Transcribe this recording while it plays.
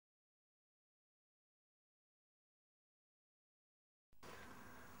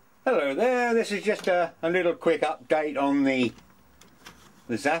Hello there, this is just a little quick update on the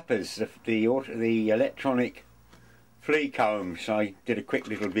zappers, the electronic flea combs. I did a quick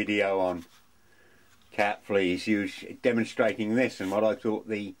little video on cat fleas demonstrating this and what I thought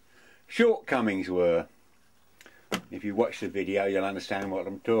the shortcomings were. If you watch the video you'll understand what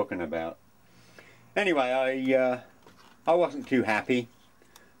I'm talking about. Anyway, I wasn't too happy,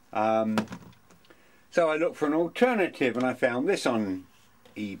 so I looked for an alternative and I found this on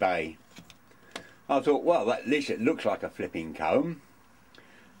eBay. I thought, well, at least it looks like a flipping comb,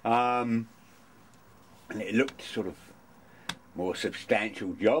 and it looked sort of more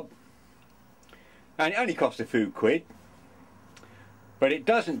substantial job, and it only cost a few quid, but it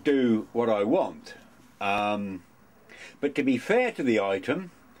doesn't do what I want. But to be fair to the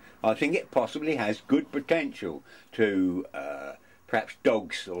item, I think it possibly has good potential to perhaps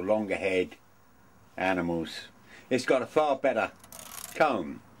dogs or longer haired animals. It's got a far better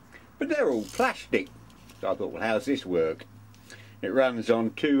comb, but they're all plastic. So I thought, well, how's this work? It runs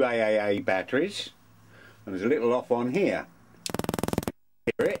on 2 AAA batteries, and there's a little off on here.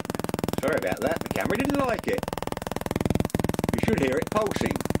 Hear it? Sorry about that, the camera didn't like it. You should hear it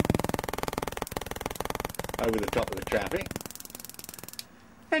pulsing over the top of the traffic.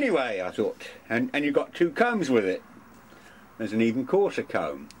 Anyway, I thought, and you've got 2 combs with it. There's an even coarser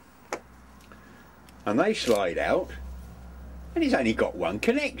comb, and they slide out, and it's only got one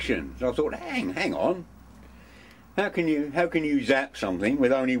connection. So I thought, hang on, how can you zap something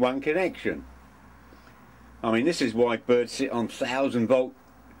with only one connection? I mean, this is why birds sit on 1,000-volt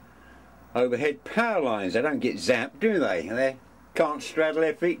overhead power lines. They don't get zapped, do they? They can't straddle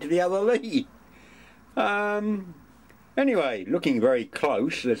their feet to the other lead. Anyway, looking very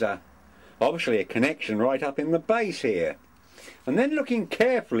close, there's obviously a connection right up in the base here. And then looking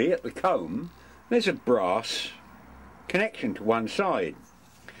carefully at the comb, there's a brass connection to one side.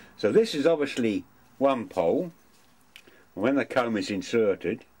 So this is obviously one pole. When the comb is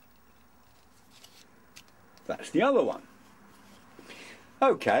inserted, that's the other one.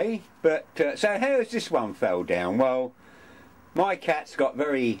 Okay, but so how's this one fell down? Well, my cat's got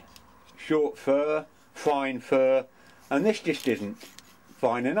very short fur, fine fur, and this just isn't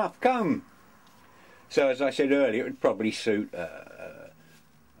fine enough comb. So as I said earlier, it would probably suit a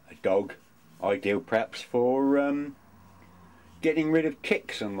dog, ideal perhaps for getting rid of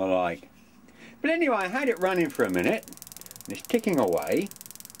ticks and the like. But anyway, I had it running for a minute, and it's ticking away,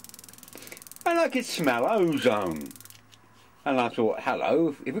 and I could smell ozone. And I thought,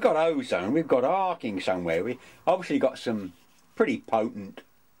 hello, if we've got ozone, we've got arcing somewhere. We obviously got some pretty potent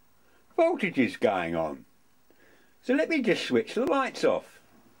voltages going on. So let me just switch the lights off.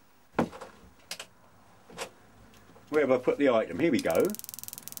 Where have I put the item? Here we go.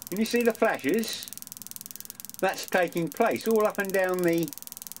 Can you see the flashes? That's taking place all up and down the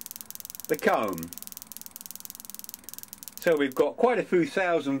comb. So we've got quite a few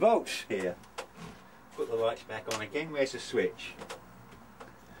 1,000 volts here. Put the lights back on again. Where's the switch?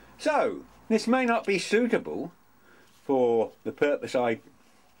 So this may not be suitable for the purpose I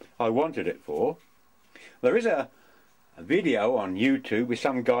wanted it for. There is a video on YouTube with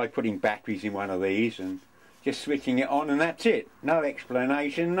some guy putting batteries in one of these and just switching it on, and that's it. No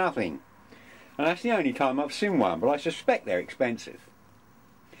explanation, nothing. And that's the only time I've seen one, but I suspect they're expensive.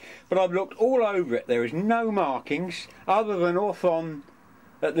 But I've looked all over it. There is no markings other than off on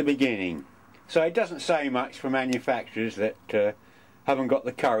at the beginning. So it doesn't say much for manufacturers that haven't got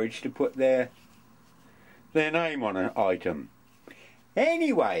the courage to put their name on an item.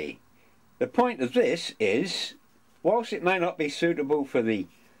 Anyway, the point of this is, whilst it may not be suitable for the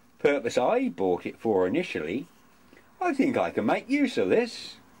purpose I bought it for initially, I think I can make use of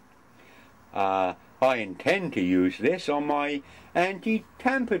this. I intend to use this on my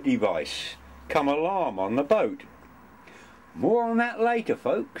anti-tamper device, come alarm on the boat. More on that later,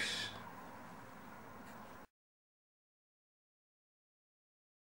 folks.